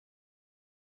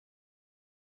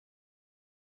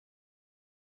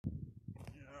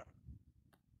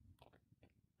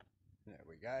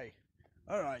go.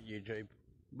 Alright YouTube,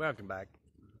 welcome back.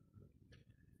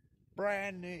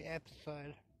 Brand new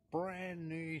episode, brand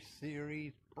new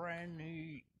series, brand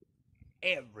new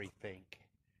everything.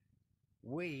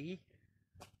 We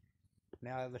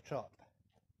now have a shop.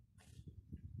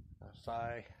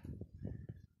 So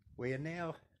we are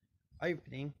now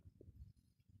opening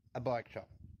a bike shop.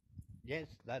 Yes,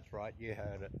 that's right, you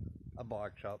heard it. A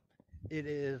bike shop. It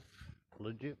is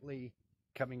legitimately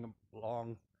coming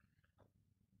along.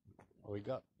 We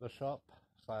got the shop,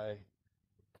 so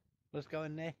let's go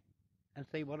in there and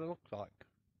see what it looks like.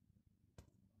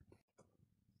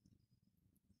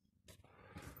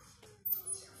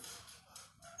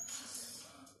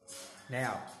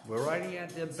 Now, we're only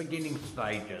at the beginning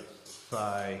stages,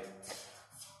 so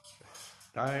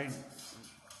don't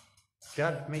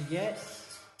judge me yet,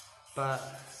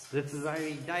 but this is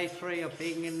only day 3 of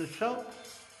being in the shop.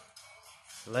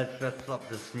 Let's just stop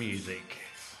this music.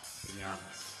 Yeah.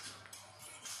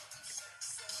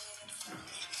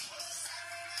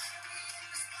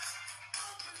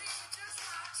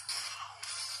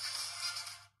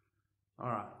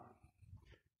 Alright,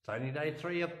 it's only day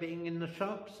 3 of being in the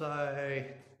shop, so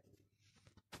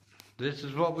this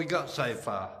is what we got so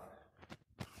far.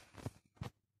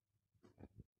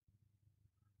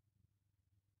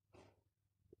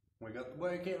 We got the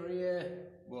work area,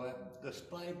 we'll have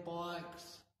display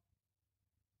bikes,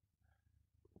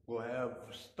 we'll have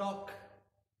stock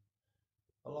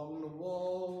along the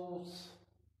walls,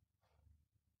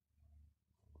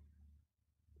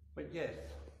 but yes,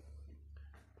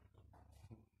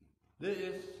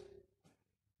 this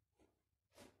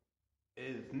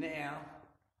is now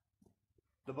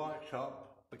the bike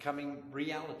shop becoming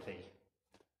reality.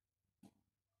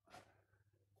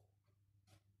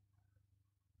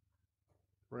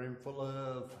 Room full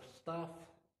of stuff,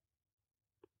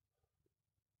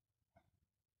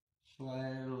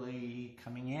 slowly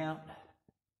coming out.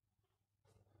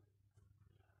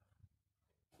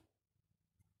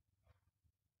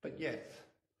 But yes,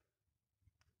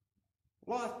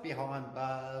 life behind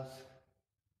bars,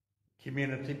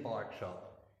 community bike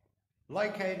shop,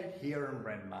 located here in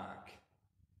Renmark.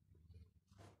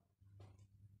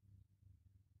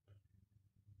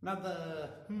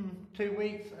 Another 2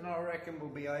 weeks and I reckon we'll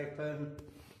be open,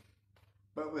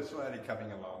 but we're slowly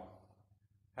coming along.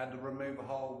 Had to remove a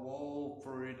whole wall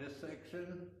through this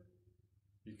section.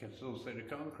 You can still see the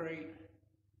concrete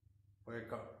where it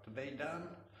got to be done.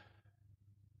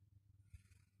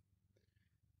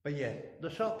 But yeah,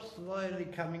 the shop's slowly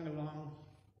coming along,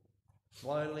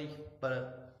 slowly,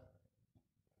 but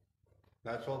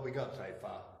that's what we got so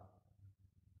far.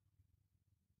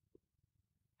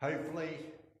 Hopefully,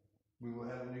 we will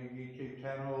have a new YouTube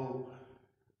channel,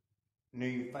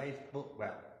 new Facebook,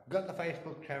 well, got the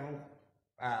Facebook channel,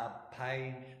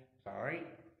 page,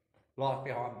 Life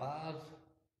Behind Bars.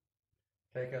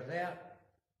 Check us out.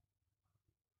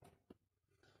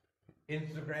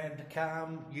 Instagram to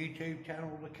come, YouTube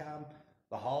channel to come,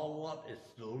 the whole lot is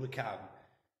still to come.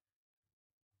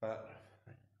 But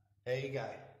there you go.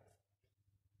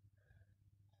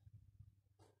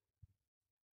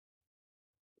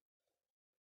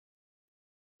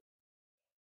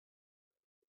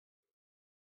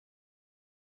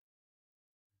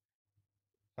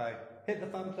 So hit the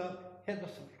thumbs up, hit the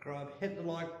subscribe, hit the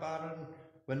like button.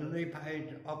 When the new page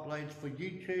uploads for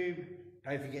YouTube,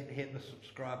 don't forget to hit the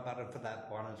subscribe button for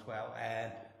that one as well,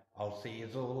 and I'll see you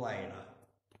all later.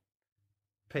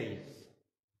 Peace.